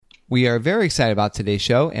We are very excited about today's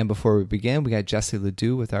show. And before we begin, we got Jessie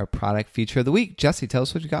Ledoux with our product feature of the week. Jessie, tell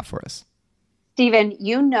us what you got for us. Stephen,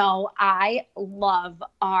 you know I love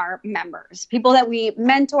our members, people that we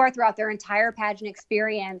mentor throughout their entire pageant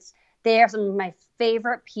experience. They are some of my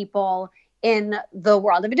favorite people in the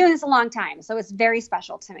world. I've been doing this a long time, so it's very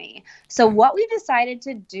special to me. So what we've decided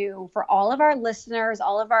to do for all of our listeners,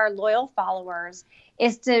 all of our loyal followers,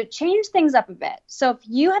 is to change things up a bit. So if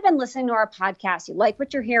you have been listening to our podcast, you like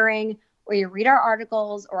what you're hearing, or you read our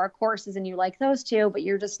articles or our courses and you like those too, but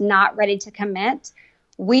you're just not ready to commit,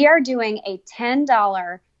 we are doing a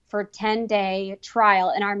 $10 for 10-day trial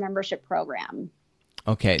in our membership program.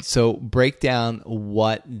 Okay, so break down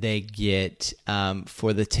what they get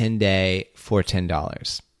for the 10-day for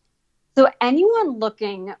 $10. So anyone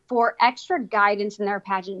looking for extra guidance in their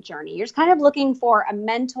pageant journey, you're just kind of looking for a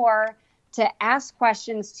mentor to ask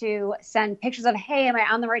questions, to send pictures of, hey, am I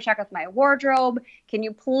on the right track with my wardrobe? Can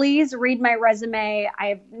you please read my resume? I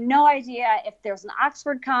have no idea if there's an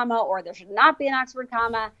Oxford comma or there should not be an Oxford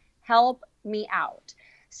comma. Help me out.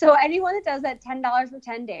 So anyone that does that $10 for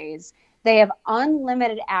 10 days, they have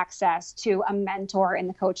unlimited access to a mentor in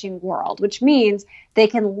the coaching world, which means they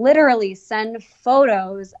can literally send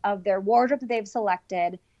photos of their wardrobe that they've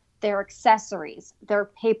selected, their accessories, their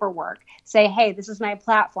paperwork, say, hey, this is my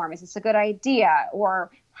platform. Is this a good idea?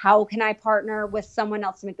 Or how can I partner with someone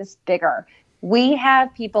else to make this bigger? We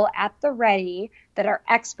have people at the ready that are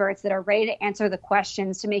experts that are ready to answer the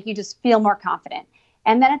questions to make you just feel more confident.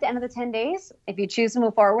 And then at the end of the 10 days, if you choose to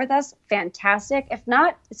move forward with us, fantastic. If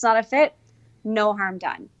not, it's not a fit, no harm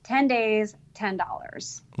done. 10 days,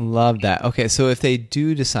 $10. Love that. Okay, so if they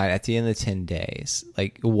do decide at the end of the 10 days,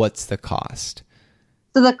 like what's the cost?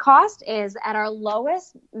 So the cost is, at our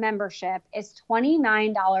lowest membership, is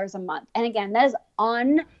 $29 a month. And again, that is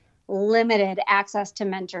unlimited access to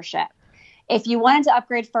mentorship. If you wanted to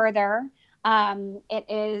upgrade further, it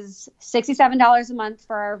is $67 a month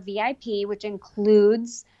for our VIP, which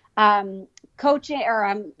includes coaching,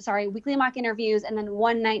 weekly mock interviews, and then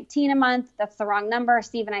 $119 a month. That's the wrong number.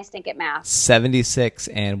 Steve and I stink at math. 76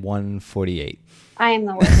 and 148. I am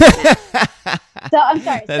the worst. So I'm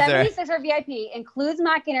sorry, That's 76 for VIP includes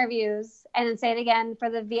mock interviews, and then say it again for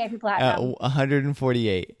the VIP Platinum.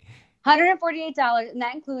 148. $148, and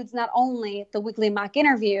that includes not only the weekly mock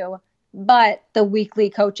interview, but the weekly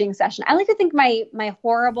coaching session. I like to think my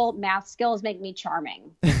horrible math skills make me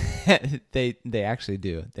charming. They actually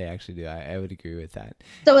do. They actually do. I would agree with that.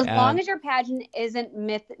 So as long as your pageant isn't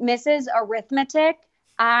Mrs. Arithmetic,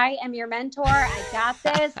 I am your mentor. I got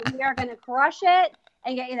this. We are going to crush it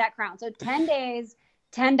and get you that crown. So 10 days,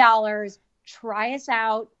 $10. Try us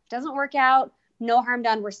out. Doesn't work out, no harm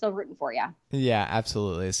done. We're still rooting for you. Yeah,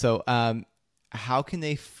 absolutely. So how can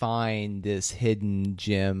they find this hidden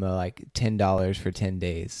gem, like $10 for 10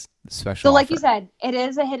 days special So like offer? you said, it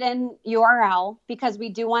is a hidden URL because we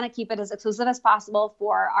do want to keep it as exclusive as possible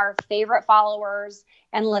for our favorite followers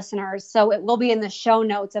and listeners. So it will be in the show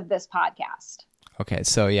notes of this podcast. Okay,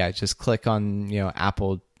 so yeah, just click on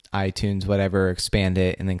Apple, iTunes, whatever, expand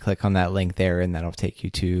it, and then click on that link there, and that'll take you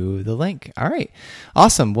to the link. All right,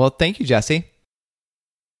 awesome. Well, thank you, Jessie.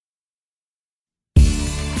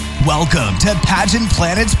 Welcome to Pageant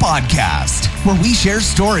Planet's podcast, where we share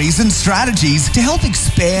stories and strategies to help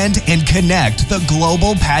expand and connect the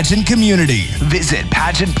global pageant community. Visit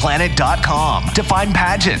pageantplanet.com to find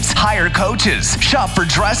pageants, hire coaches, shop for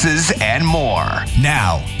dresses, and more.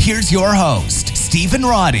 Now, here's your host, Stephen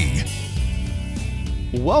Roddy.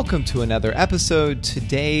 Welcome to another episode.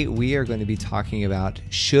 Today we are going to be talking about,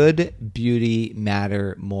 should beauty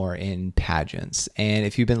matter more in pageants? And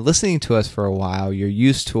if you've been listening to us for a while, you're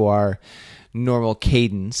used to our normal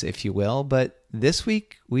cadence, if you will. But this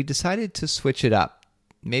week we decided to switch it up,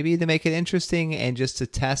 maybe to make it interesting and just to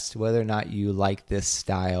test whether or not you like this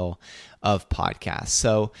style of podcast.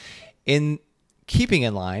 So in keeping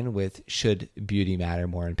in line with should beauty matter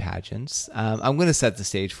more in pageants, I'm going to set the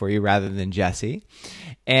stage for you rather than Jessie.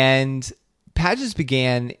 And pageants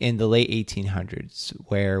began in the late 1800s,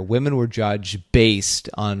 where women were judged based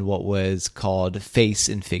on what was called face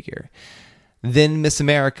and figure. Then Miss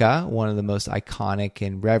America, one of the most iconic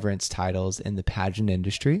and reverenced titles in the pageant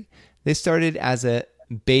industry, they started as a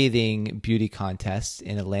bathing beauty contest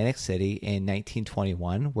in Atlantic City in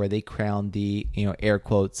 1921, where they crowned the, air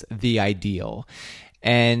quotes, the ideal.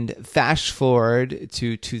 And fast forward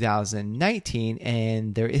to 2019,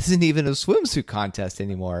 and there isn't even a swimsuit contest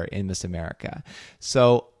anymore in Miss America.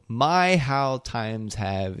 So how times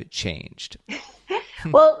have changed.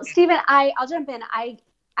 Well, Stephen, I'll jump in.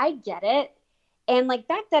 I get it. And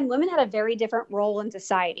back then, women had a very different role in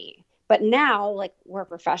society. But now, like, we're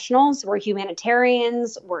professionals, we're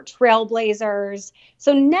humanitarians, we're trailblazers.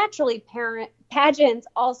 So naturally, pageants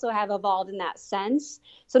also have evolved in that sense.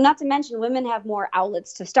 So not to mention, women have more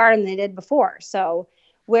outlets to start than they did before. So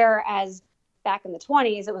whereas back in the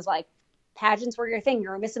 20s, it was like pageants were your thing. You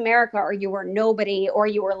were Miss America, or you were nobody, or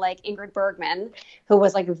you were like Ingrid Bergman, who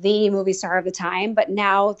was like the movie star of the time. But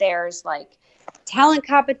now there's like talent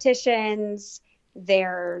competitions,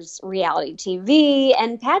 there's reality TV,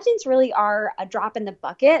 and pageants really are a drop in the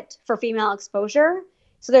bucket for female exposure.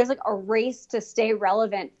 So there's like a race to stay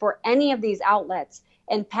relevant for any of these outlets,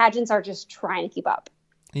 and pageants are just trying to keep up.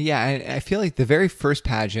 Yeah, I feel like the very first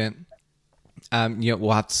pageant,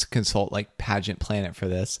 we'll have to consult like Pageant Planet for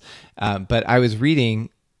this, but I was reading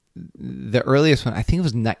the earliest one, I think it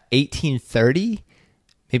was 1830,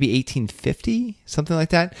 maybe 1850, something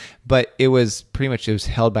like that. But it was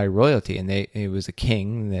held by royalty, and it was a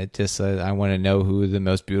king that just said, I want to know who the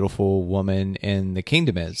most beautiful woman in the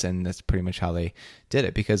kingdom is. And that's pretty much how they did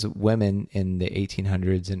it, because women in the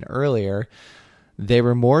 1800s and earlier, they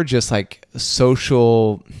were more just like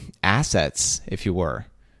social assets, if you were.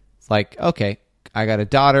 Like, okay, I got a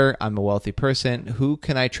daughter, I'm a wealthy person. Who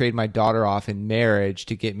can I trade my daughter off in marriage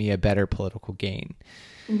to get me a better political gain?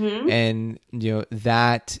 Mm-hmm. And,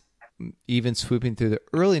 that even swooping through the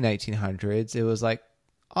early 1900s, it was like,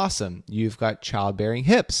 awesome, you've got childbearing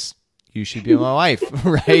hips. You should be my wife,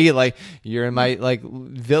 right? Like, you're in my like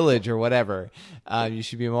village or whatever. You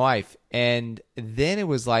should be my wife. And then it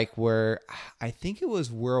was like I think it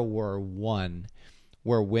was World War I,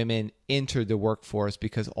 where women entered the workforce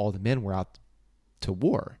because all the men were out to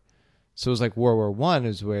war. So it was like World War I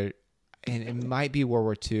is where, and it might be World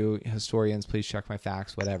War II. Historians, please check my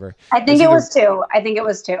facts, whatever. I think it was two.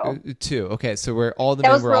 Two. Okay, so where all the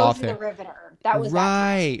men were off there. The Riveter. That was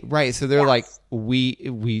right. So they're like,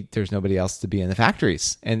 we there's nobody else to be in the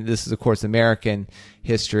factories. And this is, of course, American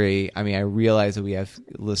history. I mean, I realize that we have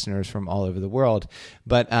listeners from all over the world,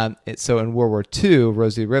 but so in World War II,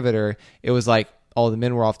 Rosie Riveter, it was like all the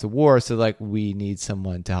men were off to war, so like we need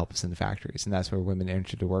someone to help us in the factories, and that's where women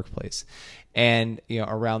entered the workplace. And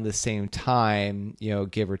around the same time,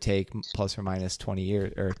 give or take, plus or minus 20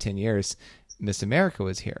 years or 10 years, Miss America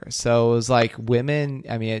was here. So it was like women.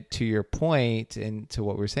 I mean, to your point and to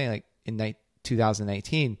what we're saying, like in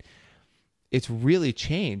 2019, it's really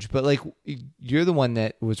changed. But like, you're the one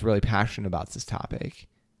that was really passionate about this topic.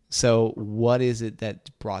 So what is it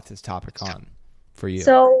that brought this topic on for you?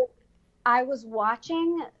 So I was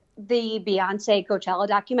watching the Beyonce Coachella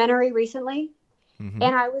documentary recently, and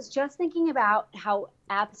I was just thinking about how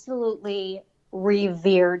absolutely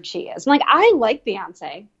revered she is. I'm like, I like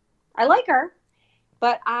Beyonce. I like her,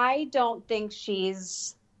 but I don't think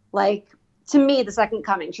she's like, to me, the second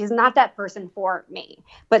coming. She's not that person for me.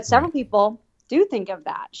 But several people do think of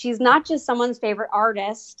that. She's not just someone's favorite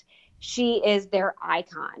artist. She is their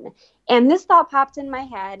icon. And this thought popped in my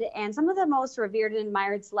head, and some of the most revered and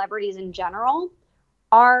admired celebrities in general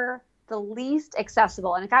are the least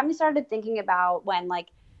accessible. And it got me started thinking about when like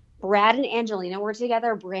Brad and Angelina were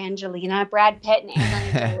together, Brad Pitt and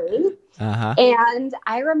Angelina Jolie. Uh-huh. And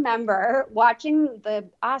I remember watching the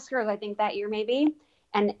Oscars, I think that year maybe,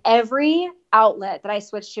 and every outlet that I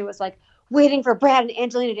switched to was like waiting for Brad and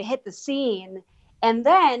Angelina to hit the scene. And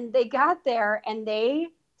then they got there and they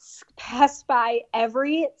passed by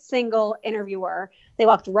every single interviewer. They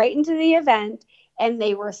walked right into the event, and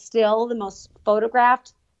they were still the most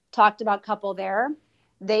photographed, talked about couple there.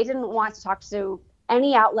 They didn't want to talk to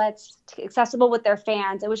any outlets accessible with their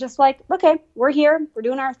fans. It was just like, okay, we're here, we're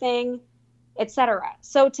doing our thing, etc.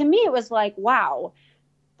 So to me, it was like, wow,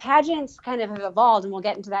 pageants kind of have evolved, and we'll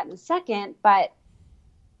get into that in a second, but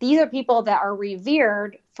these are people that are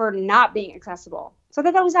revered for not being accessible. So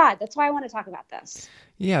that was odd. That's why I want to talk about this.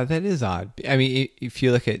 Yeah, that is odd. I mean, if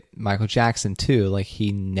you look at Michael Jackson too, like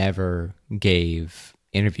he never gave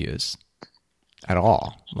interviews at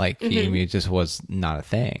all. Like it just was not a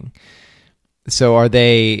thing. So are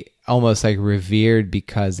they almost like revered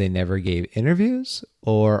because they never gave interviews,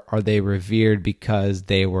 or are they revered because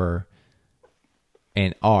they were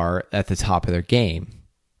and are at the top of their game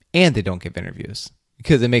and they don't give interviews?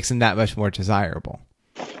 Because it makes them that much more desirable.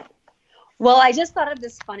 Well, I just thought of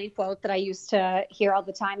this funny quote that I used to hear all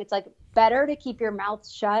the time. It's like, better to keep your mouth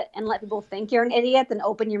shut and let people think you're an idiot than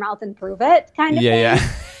open your mouth and prove it, kind of thing.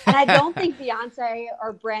 Yeah. And I don't think Beyonce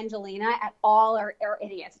or Brangelina at all are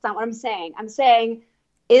idiots. It's not what I'm saying. I'm saying,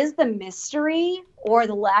 is the mystery or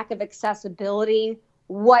the lack of accessibility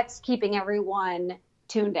what's keeping everyone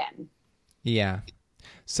tuned in? Yeah.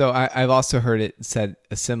 So I've also heard it said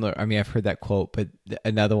I've heard that quote, but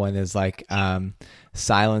another one is like,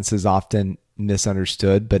 silence is often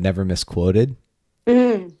misunderstood but never misquoted.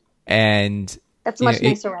 Mm. And That's a much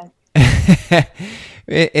nicer way.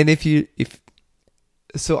 And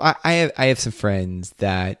I have some friends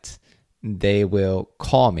that they will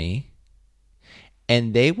call me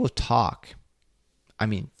and they will talk.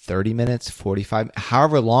 30 minutes, 45,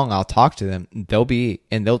 however long I'll talk to them,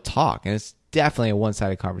 they'll talk. And it's definitely a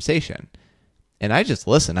one-sided conversation. And I just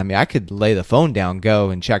listen. I could lay the phone down, go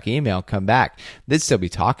and check email, come back. They'd still be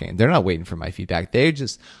talking. They're not waiting for my feedback. They're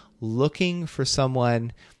just looking for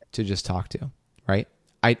someone to just talk to, right?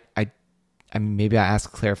 Maybe I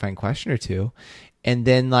ask a clarifying question or two. And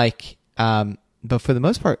then but for the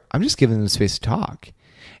most part, I'm just giving them space to talk.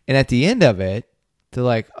 And at the end of it, they're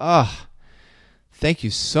like, oh, thank you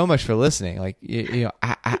so much for listening.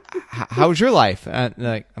 How was your life? And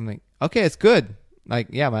I'm like, okay, it's good.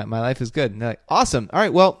 Yeah, my life is good. And they're like, awesome. All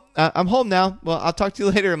right, well, I'm home now. Well, I'll talk to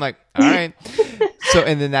you later. I'm like, all right.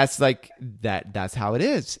 And then that's that's how it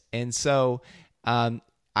is. And so I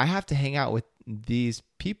have to hang out with these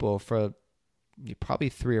people for probably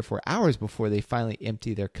 3 or 4 hours before they finally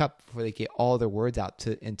empty their cup, before they get all their words out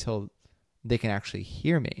until they can actually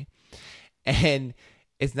hear me. And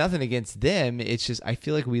it's nothing against them. It's just, I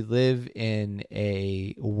feel like we live in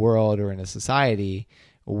a world or in a society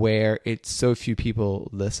where it's so few people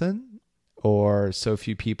listen, or so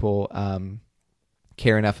few people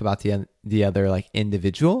care enough about the other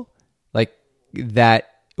individual, that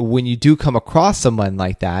when you do come across someone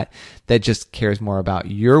like that just cares more about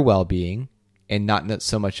your well-being and not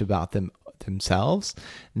so much about themselves,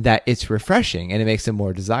 that it's refreshing and it makes them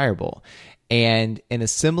more desirable. And in a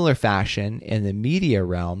similar fashion in the media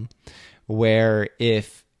realm, where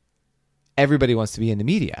if everybody wants to be in the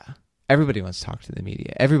media, everybody wants to talk to the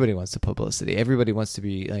media, everybody wants the publicity, everybody wants to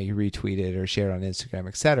be retweeted or shared on Instagram,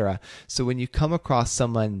 etc. So when you come across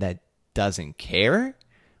someone that doesn't care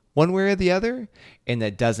one way or the other, and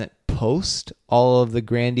that doesn't post all of the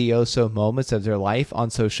grandioso moments of their life on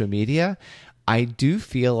social media, I do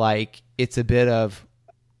feel like it's a bit of,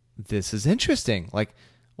 this is interesting.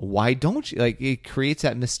 Why don't you? It creates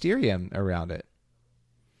that mysterium around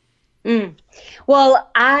it. Well,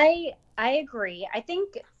 I agree. I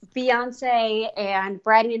think Beyonce and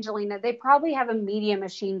Brad and Angelina, they probably have a media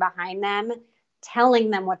machine behind them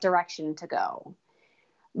telling them what direction to go.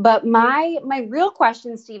 But my real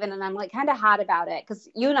question, Stephen, and I'm kind of hot about it because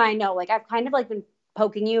you and I know, I've kind of been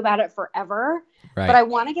poking you about it forever, right. But I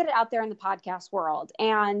want to get it out there in the podcast world.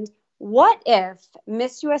 And what if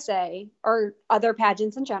Miss USA or other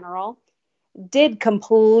pageants in general did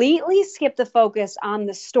completely skip the focus on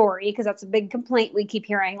the story? Because that's a big complaint we keep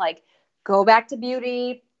hearing, go back to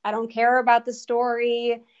beauty. I don't care about the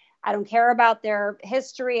story. I don't care about their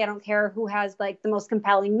history. I don't care who has the most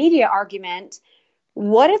compelling media argument.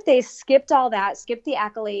 What if they skipped all that, skipped the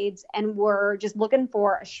accolades, and were just looking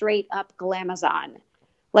for a straight up glamazon?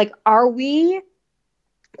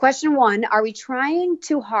 Question one, are we trying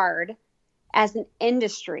too hard as an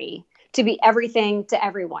industry to be everything to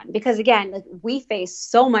everyone? Because again, we face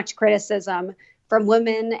so much criticism from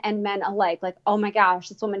women and men alike. Oh my gosh,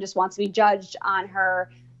 this woman just wants to be judged on her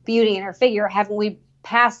beauty and her figure. Haven't we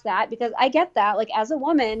passed that? Because I get that. As a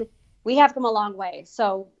woman, we have come a long way.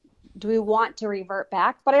 So do we want to revert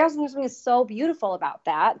back? But I also think there's something so beautiful about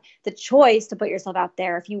that. The choice to put yourself out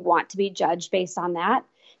there if you want to be judged based on that.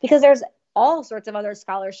 Because there's all sorts of other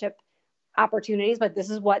scholarship opportunities, but this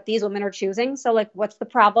is what these women are choosing. So what's the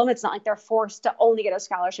problem? It's not they're forced to only get a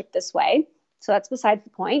scholarship this way. So that's besides the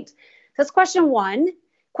point. So that's question one.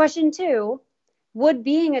 Question two, would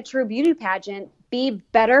being a true beauty pageant be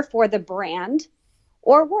better for the brand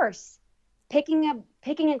or worse? Picking a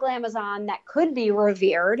glamazon that could be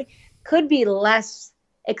revered, could be less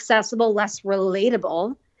accessible, less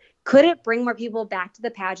relatable. Could it bring more people back to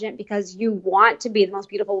the pageant because you want to be the most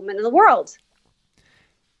beautiful woman in the world?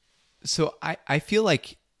 So I feel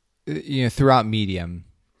like, throughout medium,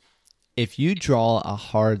 if you draw a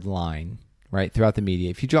hard line, right, throughout the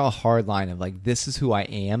media, if you draw a hard line of this is who I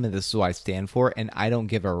am and this is who I stand for, and I don't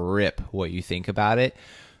give a rip what you think about it,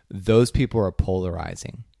 those people are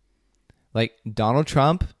polarizing. Donald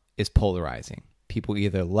Trump is polarizing. People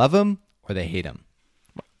either love him or they hate him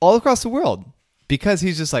all across the world because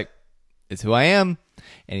he's just it's who I am,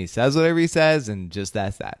 and he says whatever he says, and just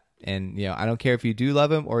that's that. And, I don't care if you do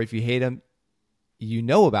love him or if you hate him, you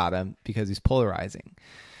know about him because he's polarizing.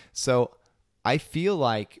 So I feel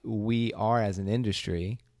like we are, as an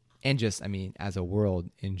industry, and just, as a world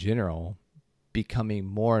in general, becoming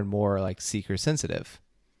more and more seeker sensitive.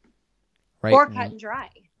 Right? Or cut and dry.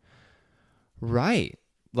 Right.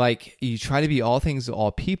 You try to be all things to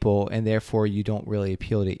all people, and therefore you don't really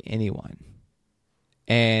appeal to anyone.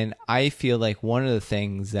 And I feel like one of the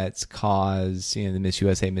things that's caused, the Miss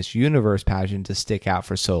USA, Miss Universe pageant to stick out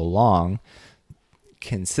for so long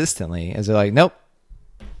consistently is they're like, nope,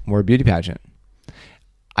 we're a beauty pageant.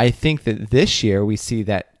 I think that this year we see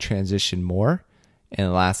that transition more in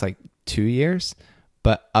the last 2 years,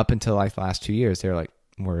 but up until the last 2 years, they're like,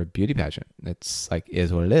 we're a beauty pageant. It's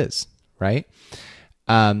is what it is, right?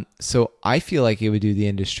 So I feel like it would do the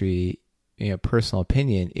industry, personal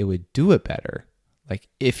opinion, it would do it better.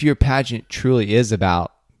 If your pageant truly is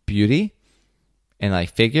about beauty and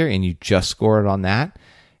figure, and you just score it on that,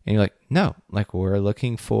 and you're like, no, we're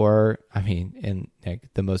looking for,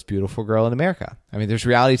 the most beautiful girl in America. There's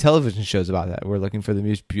reality television shows about that. We're looking for the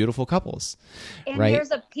most beautiful couples. And right?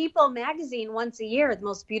 There's a People magazine once a year, the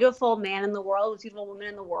most beautiful man in the world, most beautiful woman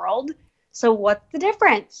in the world. So what's the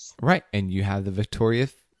difference? Right. And you have the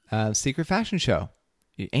Victoria's Secret fashion show.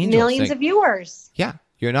 Angels, millions of viewers. Yeah.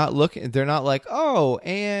 You're not looking, they're not like, oh,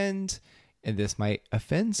 and this might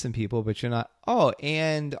offend some people, but you're not, oh,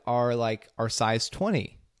 and our size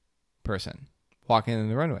 20 person walking in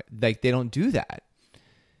the runway. They don't do that,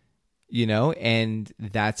 and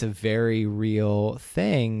that's a very real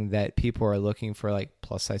thing that people are looking for,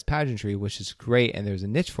 plus size pageantry, which is great. And there's a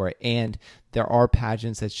niche for it. And there are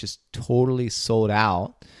pageants that's just totally sold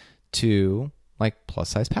out to plus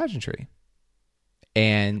size pageantry.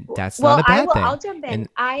 And that's not a bad thing. I'll jump in.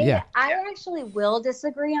 I actually will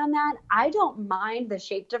disagree on that. I don't mind the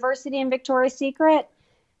shape diversity in Victoria's Secret,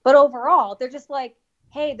 but overall, they're just like,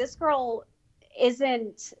 hey, this girl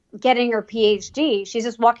isn't getting her PhD. She's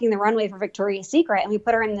just walking the runway for Victoria's Secret, and we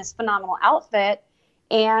put her in this phenomenal outfit,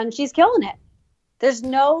 and she's killing it. There's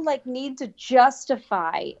no need to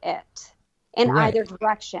justify it in either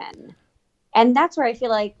direction. And that's where I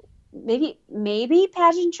feel like maybe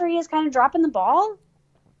pageantry is kind of dropping the ball.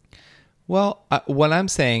 Well, what I'm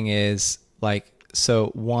saying is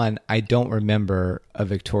so one, I don't remember a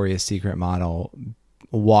Victoria's Secret model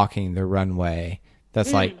walking the runway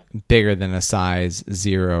that's bigger than a size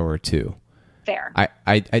 0 or 2. Fair.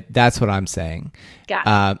 I that's what I'm saying.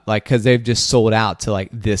 Got it. Because they've just sold out to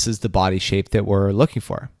this is the body shape that we're looking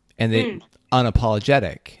for, and they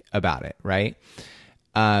unapologetic about it, right?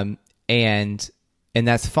 And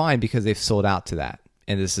that's fine because they've sold out to that,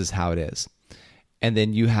 and this is how it is. And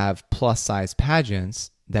then you have plus size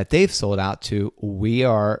pageants that they've sold out to. We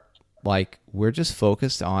are we're just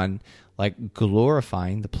focused on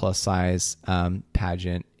glorifying the plus size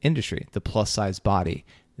pageant industry, the plus size body.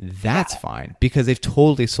 That's fine because they've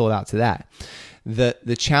totally sold out to that.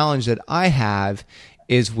 The challenge that I have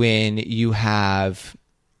is when you have,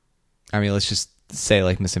 let's just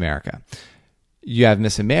say Miss America. You have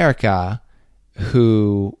Miss America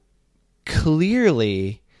who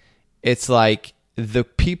clearly it's the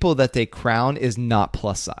people that they crown is not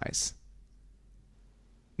plus size.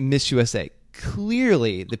 Miss USA,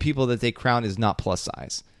 clearly the people that they crown is not plus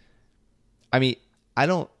size. Maybe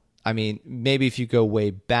if you go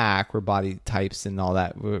way back where body types and all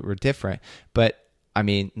that were different, but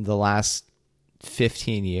the last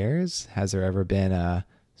 15 years, has there ever been a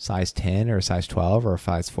size 10 or a size 12 or a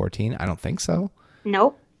size 14? I don't think so.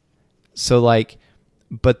 Nope. So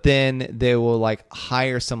but then they will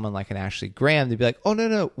hire someone like an Ashley Graham to be like, oh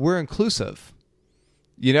no, we're inclusive.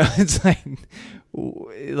 It's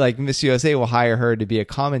Miss USA will hire her to be a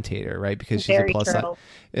commentator, right? Because she's Very a plus true. size.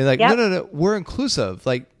 And no, we're inclusive.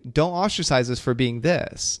 Don't ostracize us for being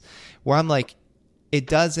this. Where I'm it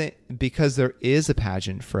doesn't, because there is a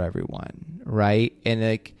pageant for everyone, right?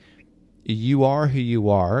 And you are who you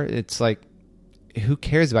are. It's who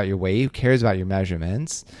cares about your weight? Who cares about your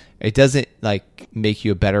measurements? It doesn't make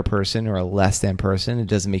you a better person or a less than person. It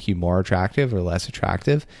doesn't make you more attractive or less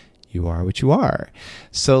attractive. You are what you are.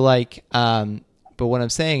 So but what I'm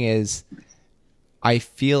saying is I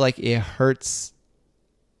feel it hurts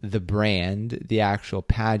the brand, the actual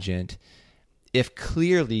pageant, if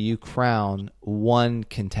clearly you crown one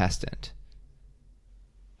contestant,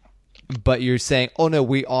 but you're saying, oh no,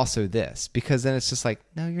 we also this, because then it's just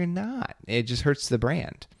no, you're not. It just hurts the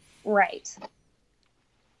brand. Right.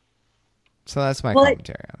 So that's my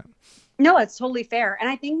commentary on it. No, it's totally fair. And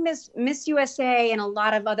I think Miss USA and a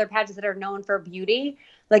lot of other pageants that are known for beauty,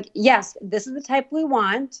 yes, this is the type we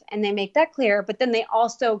want, and they make that clear, but then they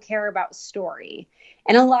also care about story.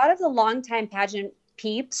 And a lot of the longtime pageant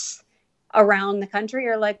peeps around the country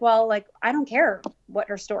are I don't care what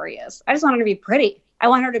her story is. I just want her to be pretty. I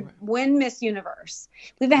want her to win Miss Universe.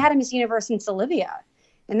 We've had a Miss Universe since Olivia.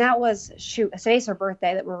 And that was, today's her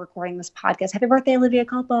birthday that we're recording this podcast. Happy birthday, Olivia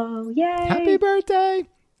Culpo. Yay. Happy birthday.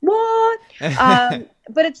 What?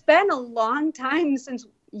 But it's been a long time since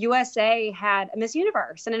USA had a Miss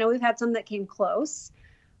Universe. And I know we've had some that came close.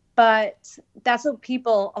 but that's what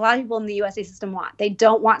a lot of people in the USA system want. They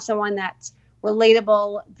don't want someone that's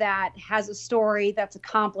relatable, that has a story, that's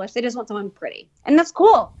accomplished. They just want someone pretty. And that's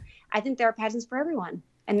cool. I think there are pageants for everyone.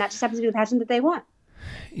 And that just happens to be the pageant that they want.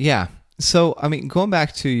 Yeah. So, I mean, going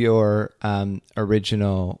back to your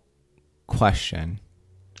original question.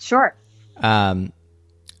 Sure.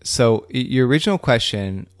 So your original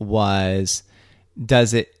question was,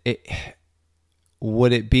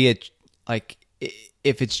 would it be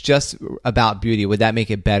if it's just about beauty, would that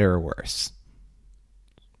make it better or worse?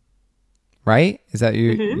 Right? Is that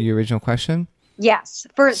your original question? Yes.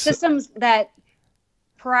 For systems that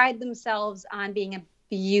pride themselves on being a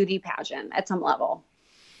beauty pageant at some level.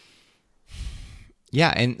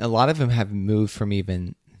 Yeah. And a lot of them have moved from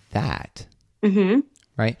even that. Mm-hmm.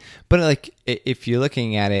 Right. But like, if you're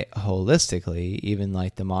looking at it holistically, even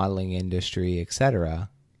like the modeling industry, etc.,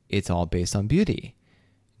 it's all based on beauty.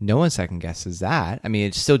 No one second guesses that. I mean,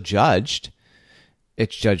 it's still judged.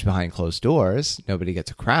 It's judged behind closed doors. Nobody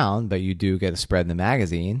gets a crown, but you do get a spread in the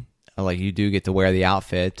magazine. Like, you do get to wear the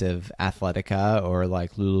outfit of Athletica or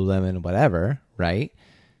like Lululemon, whatever, right?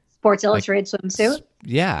 Sports Illustrated swimsuit.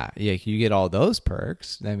 Yeah. You get all those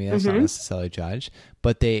perks. I mean, that's not necessarily judged,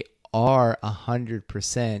 but they are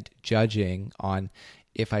 100% judging on,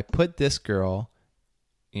 if I put this girl,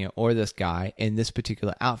 or this guy in this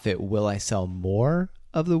particular outfit, will I sell more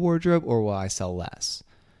of the wardrobe or will I sell less?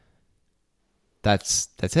 That's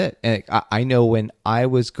it. And I know when I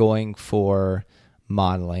was going for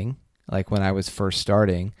modeling, like when I was first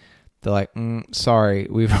starting, they're like, sorry,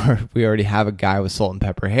 we already have a guy with salt and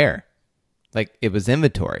pepper hair. Like, it was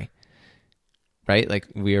inventory, right? Like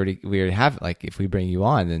we already have it. Like, if we bring you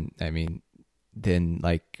on, then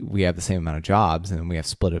like we have the same amount of jobs and we have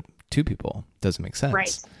split it 2 people. Doesn't make sense.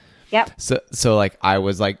 Right. Yep. So like I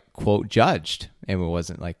was like, quote, judged, and it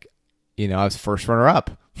wasn't like, I was first runner up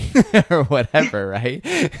or whatever, right?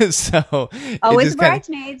 So always a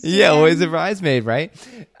bridesmaid. Yeah, always a bridesmaid, right?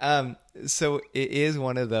 So it is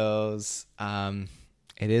one of those.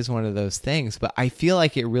 It is one of those things, but I feel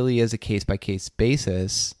like it really is a case by case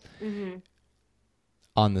basis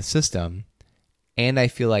on the system. And I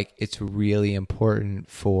feel like it's really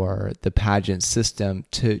important for the pageant system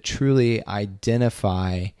to truly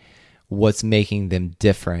identify what's making them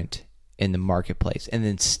different in the marketplace and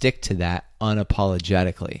then stick to that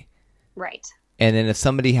unapologetically. Right. And then if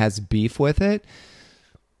somebody has beef with it,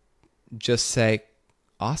 just say,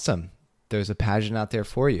 awesome, there's a pageant out there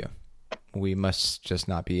for you. We must just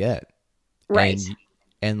not be it. Right.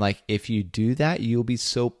 And like, if you do that, you'll be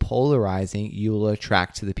so polarizing, you will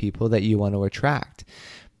attract to the people that you want to attract.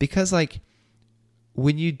 Because like,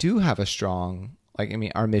 when you do have a strong,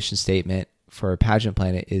 our mission statement for Pageant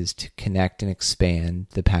Planet is to connect and expand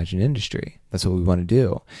the pageant industry. That's what we want to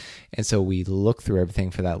do. And so we look through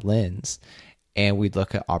everything for that lens, and we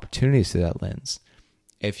look at opportunities through that lens.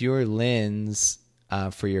 If your lens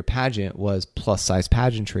for your pageant was plus size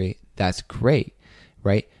pageantry, that's great,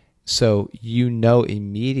 right? So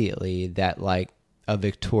immediately that like a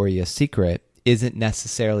Victoria's Secret isn't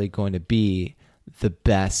necessarily going to be the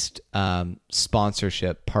best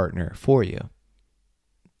sponsorship partner for you.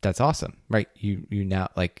 That's awesome, right? You now,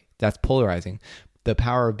 like, that's polarizing. The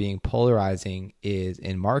power of being polarizing is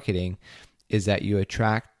in marketing is that you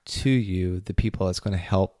attract to you the people that's going to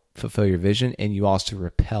help fulfill your vision, and you also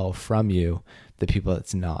repel from you the people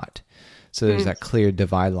that's not. So there's that clear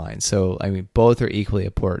divide line. So, both are equally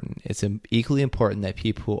important. It's equally important that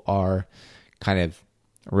people are kind of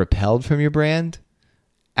repelled from your brand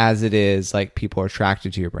as it is like people are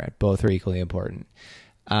attracted to your brand. Both are equally important.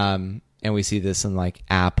 And we see this in like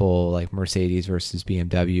Apple, like Mercedes versus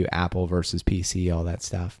BMW, Apple versus PC, all that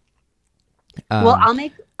stuff. Well,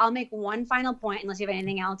 I'll make one final point, unless you have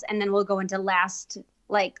anything else, and then we'll go into last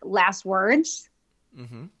words.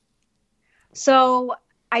 Mm-hmm. So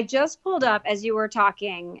I just pulled up, as you were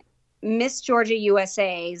talking, Miss Georgia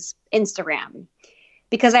USA's Instagram,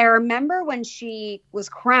 because I remember when she was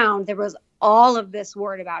crowned, there was all of this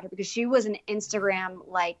word about her because she was an Instagram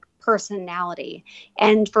like personality.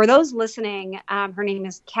 And for those listening, her name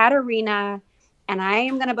is Katarina, and I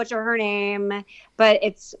am going to butcher her name, but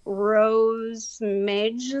it's Rose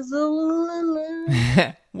Midge. We'll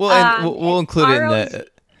include it in the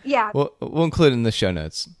Yeah. We'll include it in the show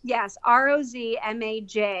notes. Yes.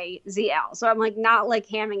 ROZMAJZL. So I'm like, not like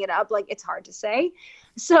hamming it up. Like, it's hard to say.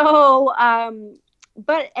 So,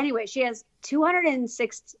 but anyway, she has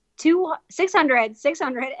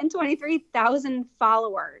 623,000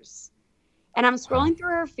 followers. And I'm scrolling through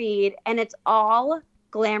her feed, and it's all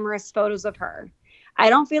glamorous photos of her. I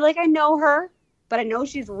don't feel like I know her, but I know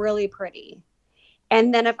she's really pretty.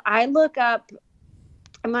 And then if I look up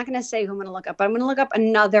I'm not going to say who I'm going to look up, but I'm going to look up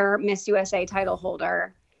another Miss USA title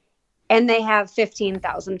holder, and they have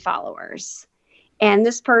 15,000 followers. And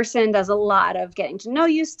this person does a lot of getting to know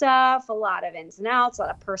you stuff, a lot of ins and outs, a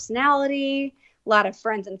lot of personality, a lot of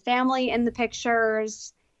friends and family in the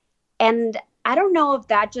pictures. And I don't know if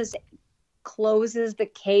that just closes the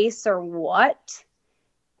case or what,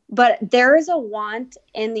 but there is a want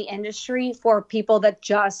in the industry for people that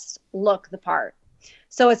just look the part.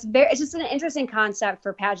 So it's just an interesting concept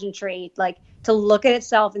for pageantry, like to look at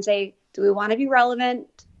itself and say, do we want to be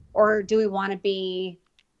relevant or do we want to be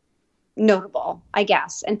notable, I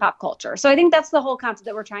guess, in pop culture? So I think that's the whole concept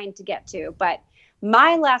that we're trying to get to. But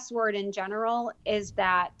my last word in general is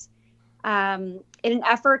that in an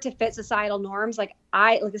effort to fit societal norms, like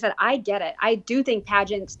I said, I get it. I do think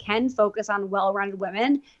pageants can focus on well-rounded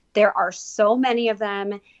women. There are so many of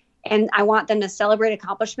them. And I want them to celebrate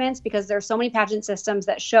accomplishments because there's so many pageant systems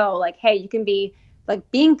that show like, hey, you can be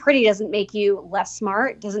like, being pretty doesn't make you less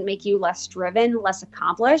smart, doesn't make you less driven, less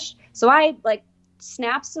accomplished. So I like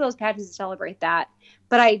snaps to those pageants to celebrate that.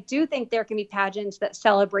 But I do think there can be pageants that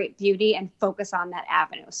celebrate beauty and focus on that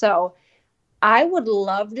avenue. So I would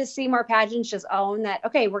love to see more pageants just own that,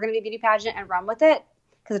 okay, we're going to be a beauty pageant and run with it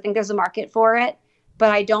because I think there's a market for it. But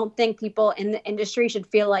I don't think people in the industry should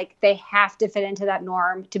feel like they have to fit into that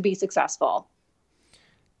norm to be successful.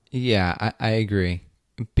 Yeah, I agree.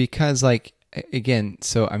 Because like, again,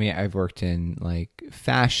 so I mean, I've worked in like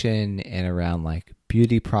fashion and around like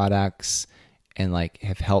beauty products and like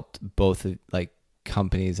have helped both like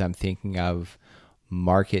companies I'm thinking of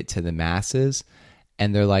market to the masses.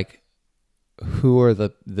 And they're like, who are the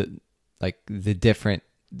different,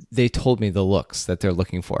 they told me the looks that they're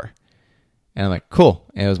looking for. And I'm like,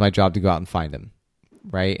 cool. And it was my job to go out and find them.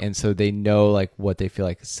 Right. And so they know like what they feel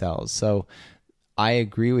like sells. So I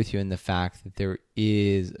agree with you in the fact that there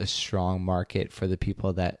is a strong market for the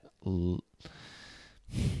people that I'm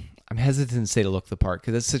hesitant to say to look the part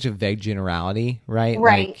because it's such a vague generality, right?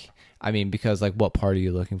 Right. Like, I mean, because like what part are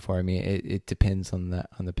you looking for? I mean, it depends on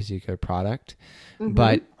the particular product,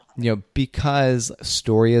 but you know, because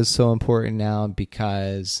story is so important now,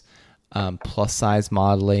 because plus size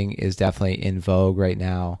modeling is definitely in vogue right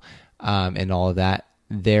now, and all of that,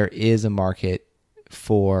 there is a market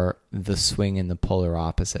for the swing and the polar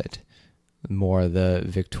opposite, more the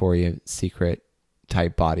Victoria's Secret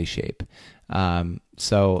type body shape.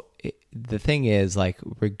 So the thing is, like,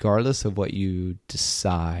 regardless of what you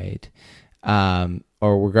decide, or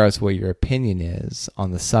regardless of what your opinion is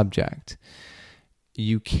on the subject,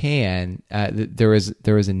 you can, there is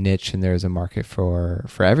a niche and there is a market for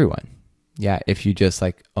everyone. Yeah, if you just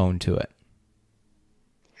like own to it.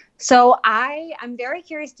 So I'm very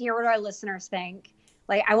curious to hear what our listeners think.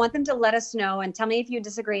 Like, I want them to let us know and tell me if you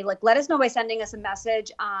disagree. Like, let us know by sending us a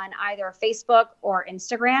message on either Facebook or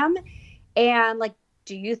Instagram. And like,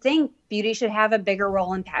 do you think beauty should have a bigger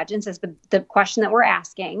role in pageants is the question that we're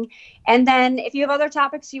asking. And then if you have other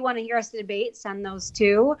topics you want to hear us debate, send those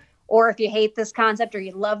too. Or if you hate this concept or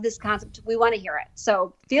you love this concept, we want to hear it.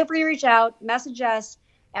 So feel free to reach out, message us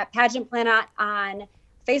at Pageant Planet on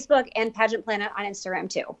Facebook and Pageant Planet on Instagram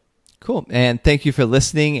too. Cool. And thank you for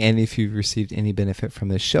listening. And if you've received any benefit from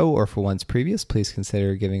this show or for ones previous, please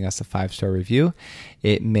consider giving us a 5-star review.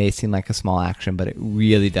 It may seem like a small action, but it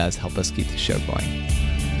really does help us keep the show going.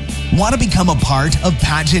 Want to become a part of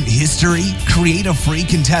pageant history? Create a free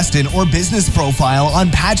contestant or business profile on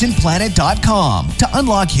PageantPlanet.com to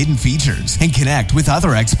unlock hidden features and connect with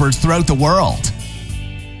other experts throughout the world.